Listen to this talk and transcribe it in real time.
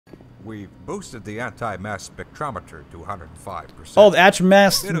We've boosted the anti-mass spectrometer to 105%. Oh, the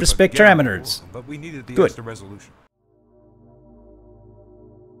anti-mass spectrometers. But we needed the Good. extra resolution.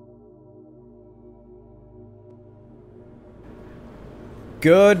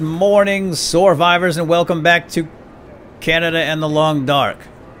 Good morning, survivors, and welcome back to Canada and the Long Dark.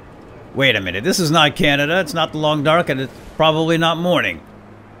 Wait a minute, this is not Canada, it's not the Long Dark, and it's probably not morning.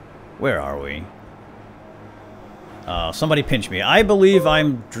 Where are we? Somebody pinch me. I believe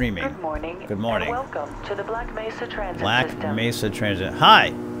I'm dreaming. Good morning. Good morning. And welcome to the Black Mesa Transit Black System. Mesa Transit. Hi.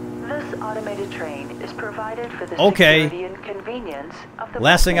 This automated train is provided for the Okay. security and convenience of the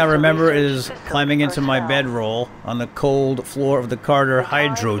Last Black thing I Mesa remember Research is Facility climbing into my personnel. bedroll on the cold floor of the Carter The time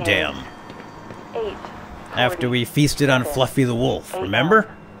Hydro is Dam 8:40 after we feasted on Fluffy the Wolf, a.m. remember?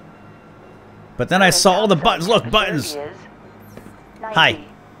 But then I saw all the buttons. Look, buttons! Hi.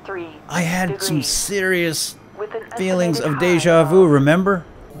 93 I had some degrees serious with an feelings of estimated deja high vu, of remember?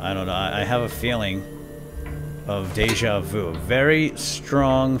 I don't know, I have a feeling of deja vu. A very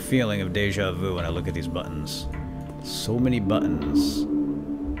strong feeling of deja vu when I look at these buttons. So many buttons.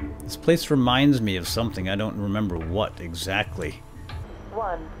 This place reminds me of something. I don't remember what exactly.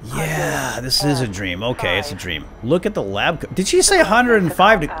 100 Yeah, this is a dream. Okay, it's a 5. dream. Look at the lab. Did she say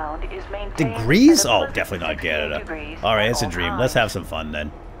 105 Compound is maintained degrees? at a Oh, perfect definitely not 16 Canada. degrees Alright, at it's a all dream. Let's have times. some fun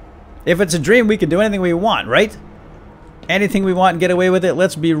then. If it's a dream, we can do anything we want, right? Anything we want and get away with it.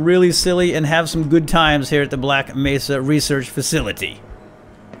 Let's be really silly and have some good times here at the Black Mesa Research Facility.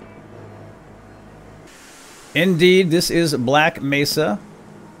 Indeed, this is Black Mesa,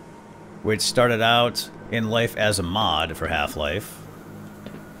 which started out in life as a mod for Half-Life.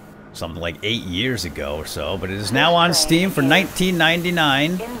 Something like 8 years ago or so, but it is now on Steam for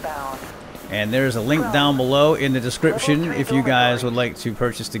 $19.99. Inbound. And there's a link down below in the description if you guys would like to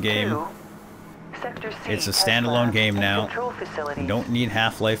purchase the game. 2. Sector C It's a has standalone labs game and now. control facilities. You don't need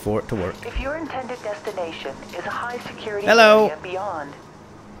Half-Life for it to work. If your intended destination is a high security Hello. area beyond,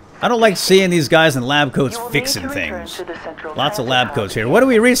 I don't like seeing these guys in lab coats you will fixing need to return things. to the central Lots of transit lab hub coats here. What are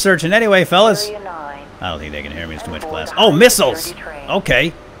we researching anyway, fellas? Area 9. I don't think they can hear me. It's too much And glass. board Oh, high missiles! security train.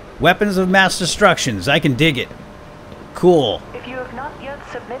 Okay. Weapons of mass destructions. I can dig it. Cool. If you have not yet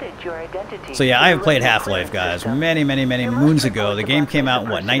submitted your identity, So yeah, to I the have played local Half-Life, clearance guys, system, many you must moons report ago. The to game Black came Mesa out in,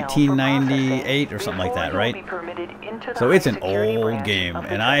 what, personnel for 1998 or processing something like that, before you right? will be permitted into the So it's an high security old branch game, of the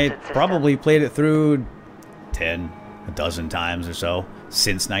and I transit system. probably played it through a dozen times or so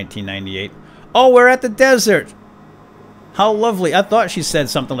since 1998. Oh, we're at the desert! How lovely. I thought she said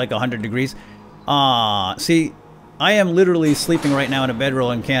something like 100 degrees. See, I am literally sleeping right now in a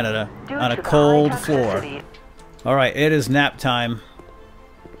bedroll in Canada Due on a to the cold high floor. toxicity, Alright, it is nap time.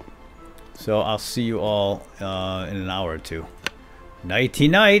 So I'll see you all in an hour or two.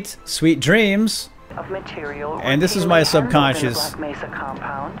 Nighty-night, sweet dreams. of material And this is routinely my handled in the subconscious Black Mesa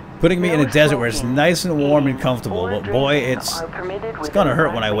compound. putting me in a No desert where it's smoking, nice and warm and eating, comfortable, or but boy, drinking it's are permitted within gonna the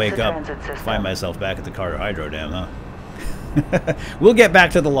hurt Black when I wake Mesa up, transit system. find myself back at the Carter Hydro Dam, huh? We'll get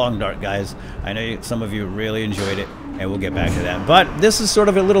back to the Long Dark, guys. I know some of you really enjoyed it, and we'll get back to that. But this is sort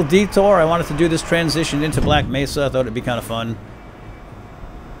of a little detour. I wanted to do this transition into Black Mesa. I thought it'd be kind of fun.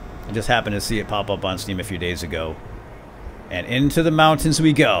 I just happened to see it pop up on Steam a few days ago. And into the mountains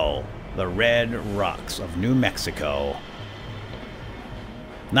we go. The Red Rocks of New Mexico.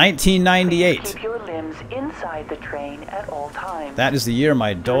 1998. Keep your limbs inside the train at all times. That is the year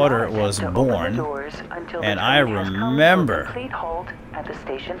my daughter Do not was attempt to open born. the doors until the And I train has come to a remember complete halt at the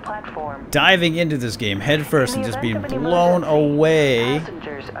station platform. diving into this game headfirst and In the just being event of an blown emergency, away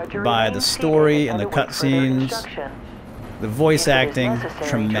passengers are to by remain the seated story and the await further cutscenes. instruction. The voice If it is acting, necessary to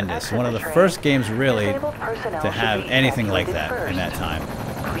tremendous. exit One of the the train, first games really disabled personnel to should have be anything like evacuated that in that first.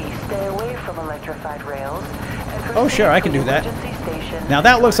 time. Please stay away from electrified rails. And Oh, sure, I proceed can to do that. emergency station Now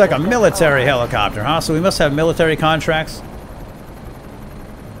that looks like a until military assistance helicopter, huh? So we must have military contracts.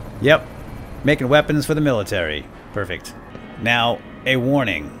 Yep. Making weapons for the military. Perfect. Now, a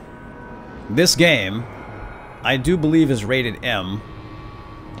warning. This game, I do believe, is rated M.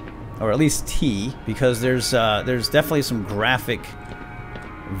 Or at least T, because there's definitely some graphic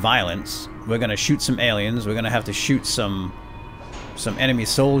violence. We're gonna shoot some aliens. We're gonna have to shoot some enemy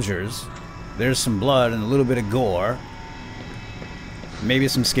soldiers. There's some blood and a little bit of gore. Maybe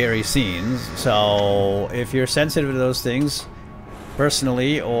some scary scenes. So if you're sensitive to those things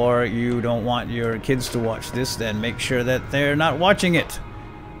personally, or you don't want your kids to watch this, then make sure that they're not watching it.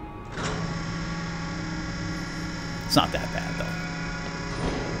 It's not that bad though.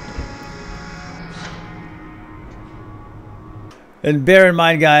 And bear in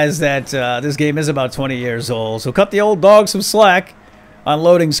mind, guys, that this game is about 20 years old, so cut the old dog some slack on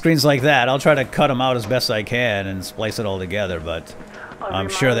loading screens like that. I'll try to cut them out as best I can and splice it all together, but I'm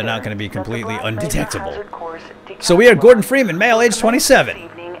sure they're not going to be completely undetectable. So we are Gordon Freeman, male, age 27.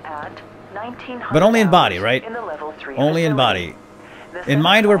 But only in body, right? Only in body. In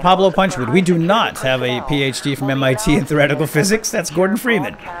mind, we're Pablo Punchwood. We do not have a PhD from MIT in theoretical physics. That's Gordon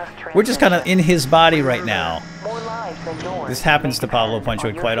Freeman. We're just kind of in his body right now. This happens to Pablo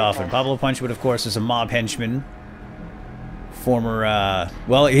Punchwood quite often. Pablo Punchwood, of course, is a mob henchman. Former,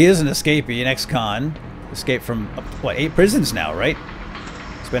 well, he is an escapee, an ex-con. Escaped from, what, 8 prisons now, right?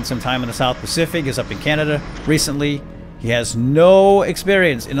 Spent some time in the South Pacific. Is up in Canada recently. He has no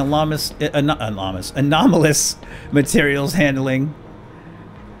experience in anomalous materials handling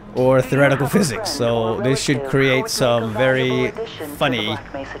or theoretical physics, so this should create some very funny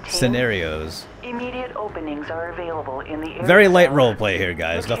scenarios. Immediate openings are available in the Very light roleplay here,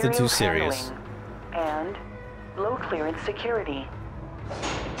 guys. Nothing too serious. And low clearance security.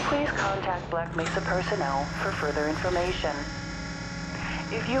 Please contact Black Mesa personnel for further information.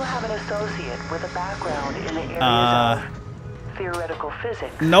 If you have an associate with a background in the areas of theoretical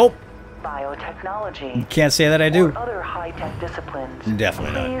physics, nope. Biotechnology, Can't say that I do. or other high-tech disciplines,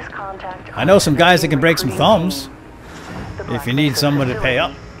 Definitely please not. contact I know some guys that can break some recruiting thumbs. team. The If Black you need Mesa someone to pay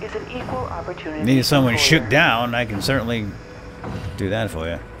up, facility is an equal opportunity need someone employer. shook down, I can certainly do that for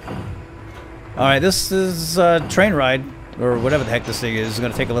you. Alright, this is a train ride, or whatever the heck this thing is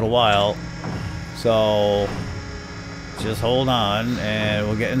going to take a little while. So, just hold on, and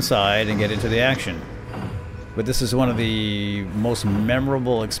we'll get inside and get into the action. But this is one of the most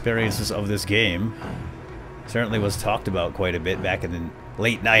memorable experiences of this game. Certainly was talked about quite a bit back in the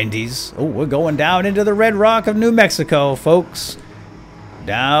late 90s. Oh, we're going down into the Red Rock of New Mexico, folks.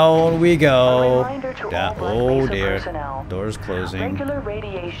 Down we go. Down. Oh dear. Doors closing. Regular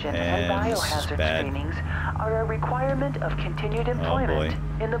radiation and biohazard screenings are a requirement of continued employment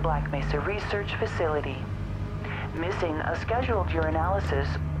in the Black Mesa Research Facility. Missing a scheduled urinalysis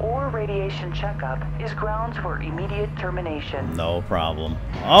or radiation checkup is grounds for immediate termination. No problem.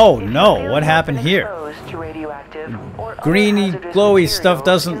 Oh no, what happened here? Greeny, glowy stuff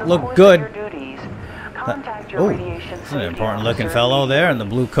doesn't look good. Oh, that's an important looking fellow there in the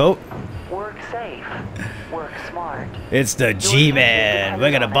blue coat. Work safe. Work smart. It's the G-Man.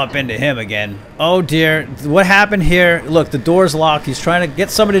 We're gonna bump into him again. Oh dear, what happened here? Look, the door's locked. He's trying to get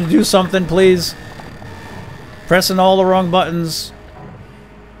somebody to do something, please. Pressing all the wrong buttons.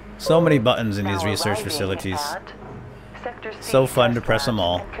 So many buttons in these research facilities. So fun to press them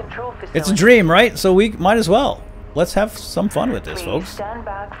all. It's a dream, right? So we might as well. Let's have some fun with this, folks. Stand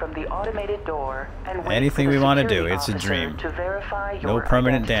back from the automated door and wait Anything for the we want to do, security it's a officer dream. to verify No your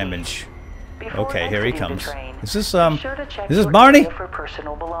permanent identity. damage. Before Okay, here he exiting the comes. train, Is this be sure to check is this your Barney? area for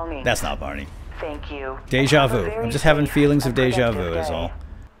personal belongings. That's not Barney. Thank you. Deja Have a vu. very I'm just having safe feelings of and deja productive vu is day. all.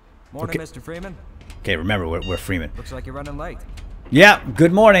 Morning, Okay. Mr. Freeman. Okay, remember, we're Freeman. Looks like you're running late. Yeah,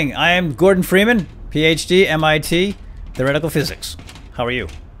 good morning. I am Gordon Freeman, PhD, MIT, theoretical physics. How are you?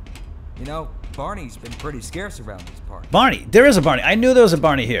 You know, Barney's been pretty scarce around these parts. Barney. There is a Barney. I knew there was a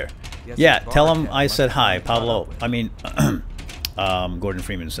Barney here. Yes, Yeah, it's tell Barney. him I said hi. Must have Pablo, caught up I mean, Gordon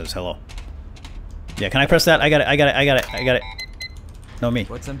Freeman says hello. Yeah, can I press that? I got it. No, me.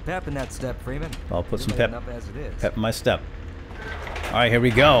 Put some pep in that step, Freeman. I'll put You're some late pep. enough as it is. Pep in my step. Alright, here we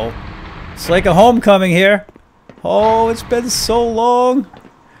go. It's like a homecoming here. Oh, it's been so long.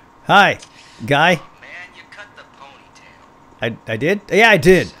 Hi, guy. Man, you cut the ponytail. I did? Yeah, I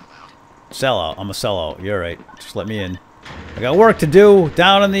did. Sellout. I'm a sellout. You're right. Just let me in. I got work to do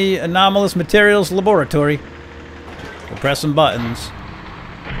down in the anomalous materials laboratory. We'll press some buttons.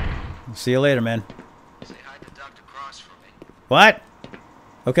 See you later, man. Say hi to Dr. Cross for me. What?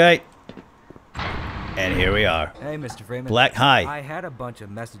 Okay. And here we are. Hey, Mr. Freeman. Black, hi. I had a bunch of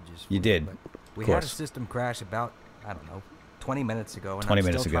messages for You did, but we of had a course. system crash about, I don't know, 20 minutes ago, and 20 I'm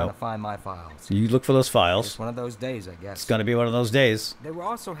minutes still ago. trying to find my files. So you look for those It's files. one of those days, I guess. It's gonna be one of those days. They were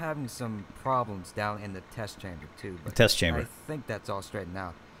also having some problems down in the test chamber, too. But test chamber. I think that's all straightened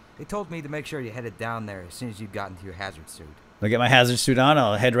out. They told me to make sure you headed down there as soon as you got into your hazard suit. I'll get my hazard suit on.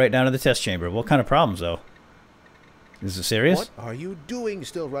 I'll head right down to the test chamber. What kind of problems, though? Is it serious? What are you doing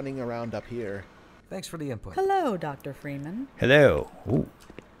still running around up here? Thanks for the input. Hello, Dr. Freeman. Hello. Ooh.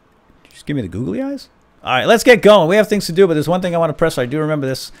 Just give me the googly eyes? Alright, let's get going. We have things to do, but there's one thing I want to press. I do remember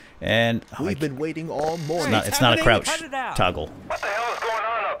this. And We've been waiting all morning. it's not a crouch toggle. What the hell is going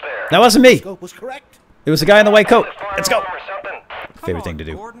on up there? That wasn't me. Scope was correct. It was the guy in the white coat. Let's go. Or something? Favorite thing to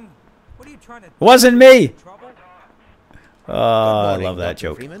do. Gordon, what are you trying to It wasn't me. trouble? Oh, I morning, love that Dr.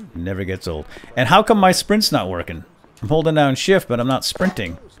 joke. Freeman. Never gets old. And how come my sprint's not working? I'm holding down shift, but I'm not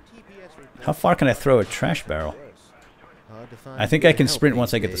sprinting. How far can I throw a trash barrel? I think I can sprint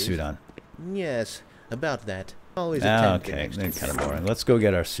once I get the suit on. Yes, about that. Always attend the Okay, next that's kind of boring. Let's go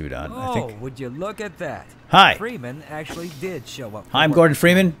get our suit on. I Oh, think. would you look at that? Hi. Freeman actually did show up. Hi, I'm for Gordon work.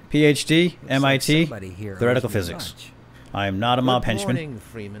 Freeman, PhD, Looks like MIT, somebody here theoretical owes me physics. lunch. I am not a mob Good henchman. morning,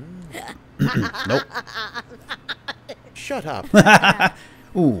 Freeman. Nope. Shut up.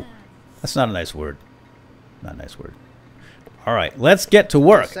 Ooh, that's not a nice word. Not a nice word. All right, let's get to The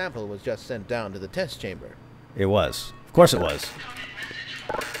work. sample was just sent down to the test chamber. It was. Of course it was.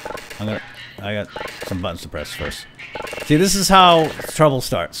 I got some buttons to press first. See, this is how trouble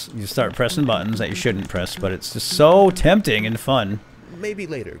starts. You start pressing buttons that you shouldn't press, but it's just so tempting and fun. Maybe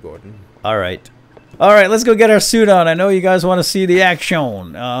later, Gordon. All right. All right, let's go get our suit on. I know you guys want to see the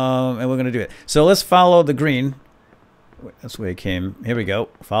action, and we're going to do it. So let's follow the green. That's the way it came. Here we go.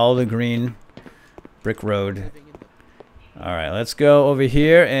 Follow the green brick road. All right, let's go over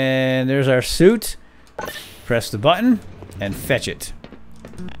here, and there's our suit. Press the button and fetch it.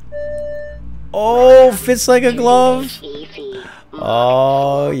 Oh, fits like a glove.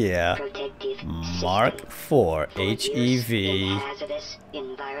 Oh, yeah. Mark 4 HEV.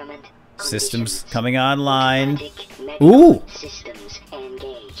 Systems coming online. Ooh!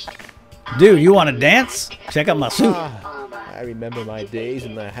 Dude, you want to dance? Check out my suit. I remember my days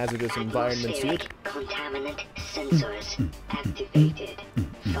in the hazardous environment suit.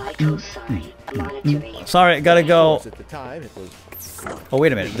 Sorry, I gotta go. At the time, it was Oh,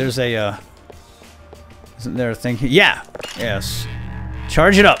 wait a minute. There's a, isn't there a thing here? Yeah. Yes.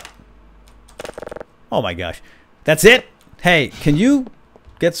 Charge it up. Oh my gosh. That's it? Hey, can you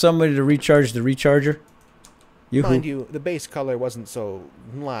get somebody to recharge the recharger? Mind you, the base color wasn't so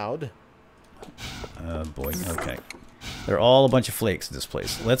loud. Oh boy. Okay. They're all a bunch of flakes in this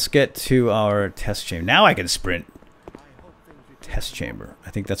place. Let's get to our test chamber. Now I can sprint. Test chamber. I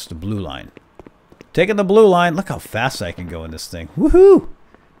think that's the blue line. Taking the blue line. Look how fast I can go in this thing. Woohoo!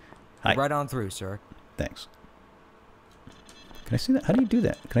 Hi. Right on through, sir. Thanks. Can I see that? How do you do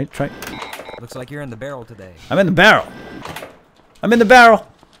that? Can I try? Looks like you're in the barrel today. I'm in the barrel. I'm in the barrel.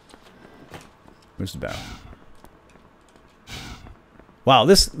 Where's the barrel? Wow,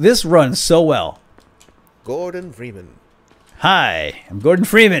 this runs so well. Gordon Freeman. Hi, I'm Gordon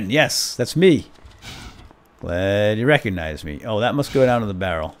Freeman. Yes, that's me. Glad you recognize me. Oh, that must go down to the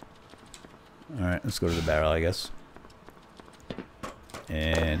barrel. All right, let's go to the barrel, I guess.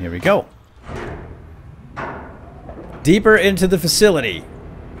 And here we go. Deeper into the facility.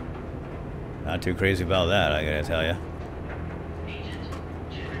 Not too crazy about that, I gotta tell you.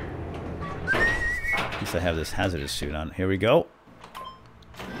 At least I have this hazardous suit on. Here we go.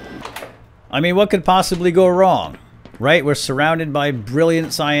 I mean, what could possibly go wrong? Right? We're surrounded by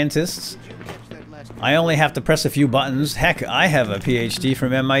brilliant scientists. I only have to press a few buttons. Heck, I have a PhD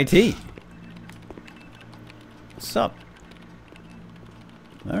from MIT. What's up?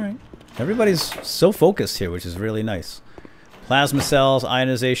 Alright. Everybody's so focused here, which is really nice. Plasma cells,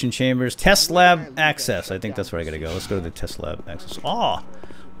 ionization chambers, test lab access. I think that's where I gotta go. Let's go to the test lab access. Oh!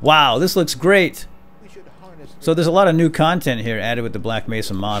 Wow, this looks great! So there's a lot of new content here added with the Black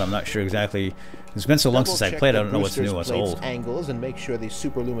Mesa mod. I'm not sure exactly. It's been so long since I played, I don't know what's new, what's old. Angles and make sure these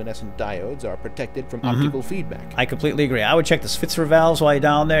superluminescent diodes are protected from optical feedback. I completely agree. I would check the Spitzer valves while you're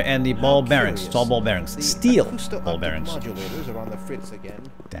down there and the ball bearings. It's all ball bearings. Steel ball bearings. Modulators are on the fritz again.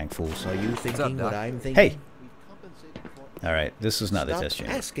 Dang fools. Are you thinking what I'm thinking? Hey! Alright, this is not the test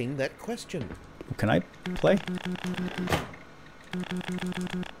chamber. Asking that question. Can I play?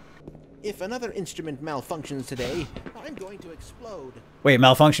 If another instrument malfunctions today, I'm going to explode. Wait,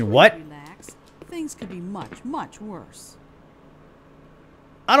 malfunction what? Relax. Things could be much, much worse.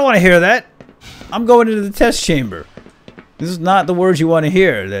 I don't want to hear that. I'm going into the test chamber. This is not the words you want to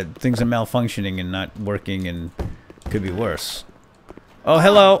hear, that things are malfunctioning and not working and could be worse. Oh,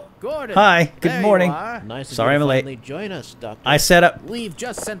 hello. Gordon. Hi. Good morning. Nice Sorry I'm late. finally join us, Doctor. I set up. We've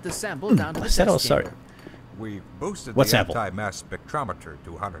just sent the sample down to the I said I test was sorry. chamber. We've boosted What the sample? anti-mass spectrometer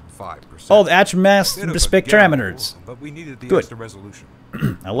to 105%. Oh, the atch-mass Bit of a spectrometers. gamble, but we needed the Good. extra resolution.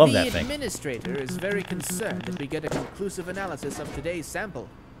 I love that The thing. administrator is very concerned that we get a conclusive analysis of today's sample.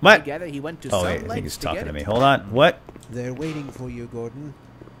 What? I gather he went to Oh, some wait, I think lengths he's to get talking to it. me. Hold on. What? They're waiting for you, Gordon.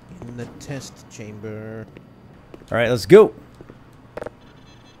 In the test chamber. All right, let's go.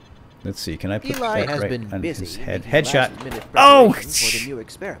 Let's see. Can I put Eli that has right been on busy his head? making Headshot. last-minute Oh! preparations for the new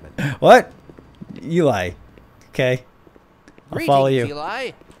experiment. What? Eli. Okay. I'll follow you.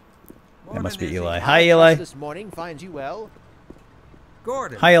 Eli. That must be Morning, Eli. Izzy. Hi, Eli. This morning finds you well.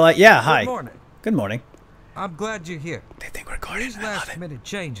 Gordon. Hi, Eli. Yeah, hi. Good morning. Good morning. I'm glad you're here. They think we're recording. These I love it. last-minute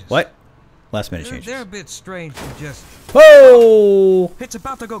changes. What? Last minute They're a changes. bit strange to just... Whoa! It's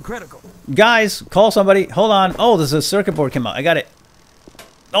about to go critical. Guys, call somebody. Hold on. Oh, there's a circuit board came out. I got it.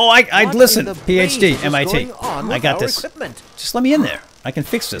 Oh, I'd listen. the PhD, blazes is MIT. going on I with got our this. equipment? Just let me in there. I can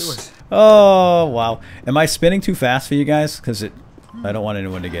fix this. Oh, wow. Am I spinning too fast for you guys? Because I don't want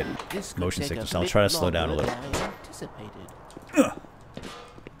anyone to get motion sickness. So I'll try to slow down a little.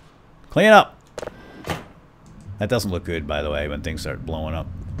 Clean up. That doesn't look good, by the way, when things start blowing up.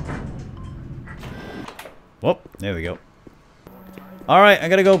 Whoop, there we go. Alright, I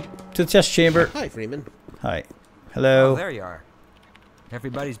gotta go to the test chamber. Hi, Freeman. Hi. Hello. Oh, there you are.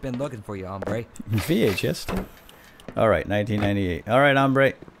 Everybody's been looking for you, hombre. VHS. Alright, 1998. Alright,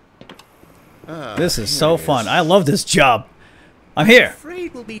 hombre. This is so fun. I love this job. I'm here.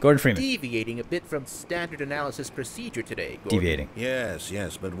 Afraid we'll be Gordon Freeman. deviating a bit from standard analysis procedure today, Gordon. Deviating. Yes,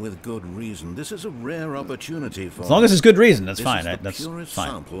 but with good reason. This is a rare opportunity for. As long as it's good reason, that's fine. This is the That's purest fine.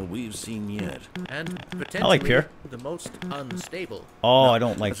 sample we've seen yet. And potentially I like pure. the most unstable. Oh, I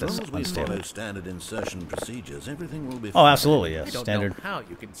don't like As this long as we unstable. follow standard insertion procedures, everything will be Oh, fine. absolutely, yes. I don't Standard. know how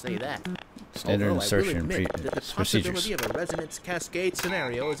you can say that. Standard Although insertion I will admit that the procedures. possibility of a resonance cascade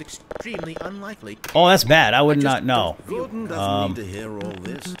scenario is extremely unlikely. Oh, that's bad. I would not know. Gordon doesn't need to hear all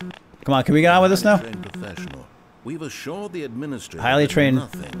this. Come on, can we get on with this now? Highly trained professional. We've assured the administrator Highly that trained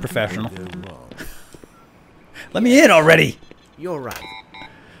nothing professional. will go wrong. Let me in already. You're right.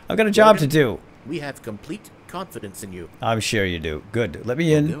 I've got a job to do. We have complete confidence in you. I'm sure you do. Good. Let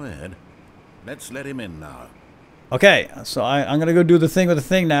me in. Go ahead. Let's let him in now. Okay, so I'm going to go do the thing with the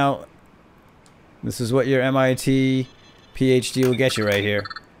thing now. This is what your MIT PhD will get you right here.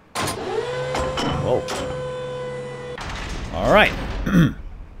 Whoa. All right.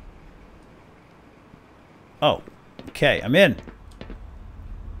 Oh, okay, I'm in.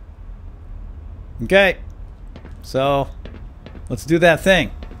 Okay, so let's do that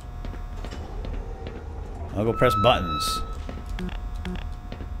thing. I'll go press buttons.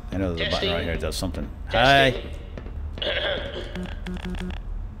 I know there's a button right here that does something. Hi.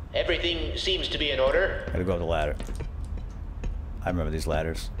 Everything seems to be in order. Gotta go up the ladder. I remember these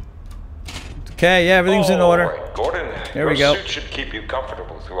ladders. Okay, yeah, everything's in order. Right, Gordon, There we go. Your suit should keep you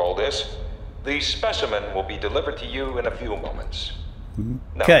comfortable through all this. The specimen will be delivered to you in a few moments.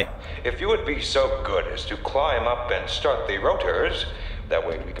 Now, Okay. if you would be so good as to climb up and start the rotors, that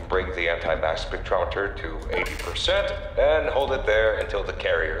way we can bring the anti-mass spectrometer to 80% and hold it there until the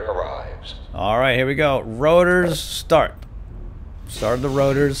carrier arrives. All right, here we go. Rotors, start. Start the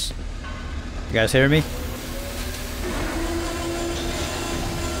rotors. You guys hear me?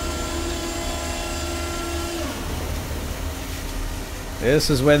 This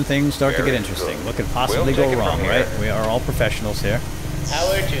is when things start to get interesting. What could possibly go wrong, right? We are all professionals here.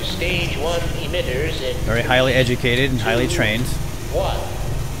 Power to stage 1 emitters in Very highly educated and highly trained. 1.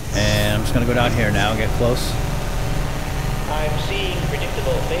 And I'm just going to go down here now and get close. I'm seeing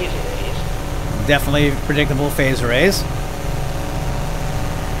predictable phase arrays. Definitely predictable phase arrays.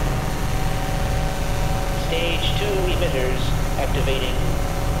 Stage 2 emitters activating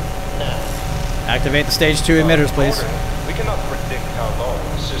now. Activate the stage 2 emitters, please. Gordon, we cannot predict how long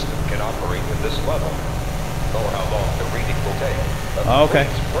the system can operate at this level, nor how long the reading will take. But Okay.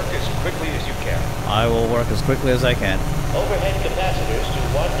 please work as quickly as you can. I will work as quickly as I can. Overhead capacitors to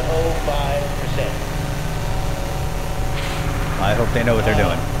 105%. I hope they know what they're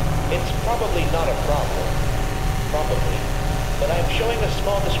doing. It's probably not a problem. Probably. But I'm showing a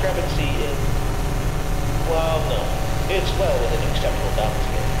small discrepancy in... Well, no. It's well within acceptable bounds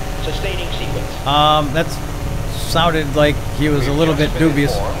here. Sustaining sequence. That sounded like he was a little bit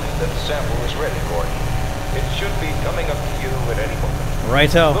dubious. That the sample is ready, Gordon. It should be coming up to you at any moment.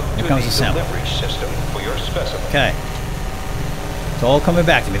 Righto. Look Here to comes the the sample. delivery system for your specimen. Okay. It's all coming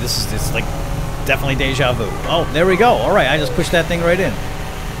back to me. It's like definitely deja vu. Oh, there we go. All right, I just pushed that thing right in.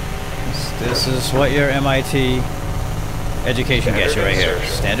 This is what your MIT education gets you right here.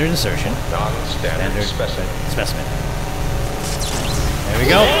 Standard insertion. Non-standard specimen. There we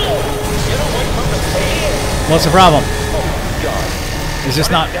go. What's the problem? Is this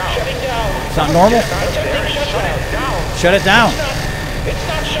not... It's not normal? Shut it down.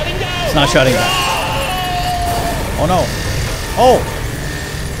 It's not shutting down. Oh no. Oh!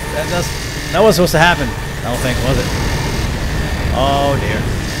 That was supposed to happen. I don't think, was it? Oh dear.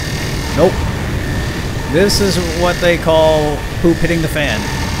 Nope. This is what they call poop hitting the fan.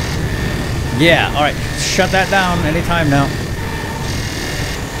 Yeah, alright. Shut that down anytime now.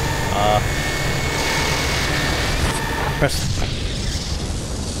 Press.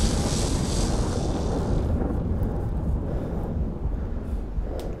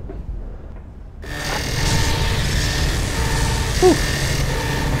 Whew.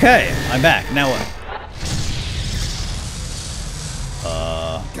 Okay, I'm back. Now what?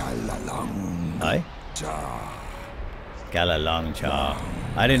 Hi. Got a long chaw.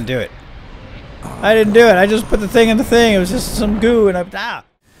 I didn't do it. I didn't do it. I just put the thing in the thing. It was just some goo and I...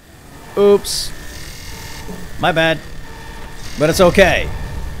 Oops. My bad. But it's okay.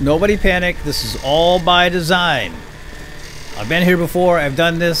 Nobody panic. This is all by design. I've been here before. I've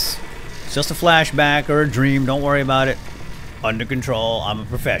done this. It's just a flashback or a dream. Don't worry about it. Under control. I'm a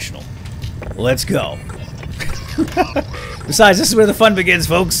professional. Let's go. Besides, this is where the fun begins,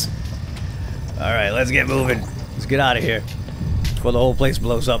 folks. Alright, let's get moving. Let's get out of here before the whole place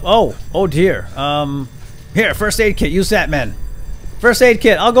blows up. Oh! Oh dear. Here, first aid kit. Use that, man. First aid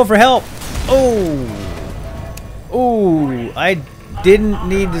kit. I'll go for help. Oh! Ooh! I didn't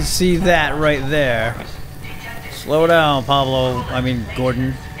need to see that right there. Slow down, Pablo. I mean,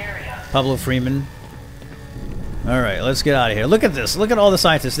 Gordon. Pablo Freeman. Alright, let's get out of here. Look at this. Look at all the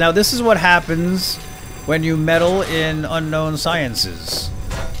scientists. Now, this is what happens when you meddle in unknown sciences.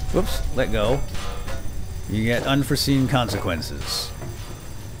 Whoops, let go. You get unforeseen consequences.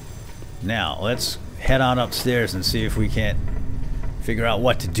 Now, let's head on upstairs and see if we can't figure out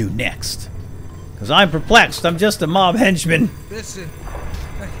what to do next. Because I'm perplexed. I'm just a mob henchman. Listen.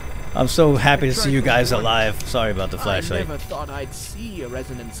 I'm so happy to see you guys alive. Sorry about the flashlight. I never thought I'd see a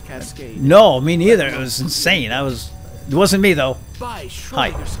resonance cascade. No, me neither. It was insane. It wasn't me, though. By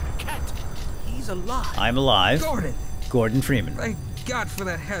Hi. cat. He's alive. I'm alive. Gordon. Gordon Freeman. Thank God for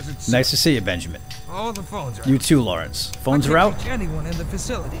that hazard. Nice to see you, Benjamin. All the phones are out. You too, Lawrence. Phones are out? Anyone in the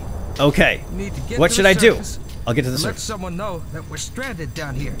facility. Okay. What should I do? I'll get to the surface. Let someone know that we're stranded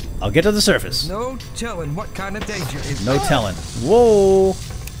down here. I'll get to the surface. No telling what kind of danger is. No telling. Whoa.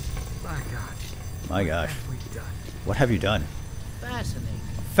 My God. My gosh. What have we done? What have you done? Fascinating.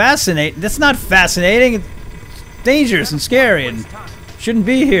 Fascinating? That's not fascinating. It's dangerous and scary and shouldn't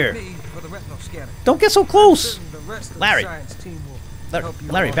be here. Don't get so close. Larry.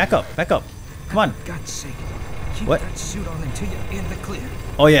 Larry, back up. Back up. Come on. God's sake. Keep What? that suit on until you're in the clear.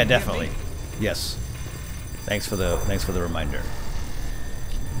 Oh yeah, definitely. Yes. Thanks for the reminder.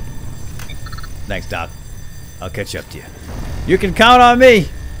 Thanks, Doc. I'll catch up to you. You can count on me.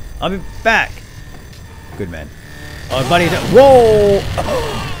 I'll be back. Good man. Oh, buddy. Whoa!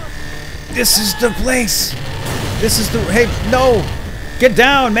 This is the place. This is the... Hey, no! Get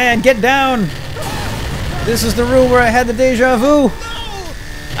down, man. Get down. This is the room where I had the deja vu.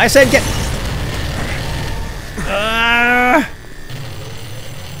 I said get...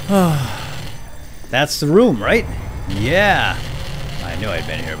 That's the room, right? Yeah. I knew I'd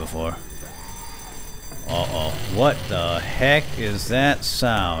been here before. Uh-oh. What the heck is that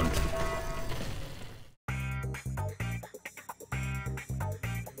sound?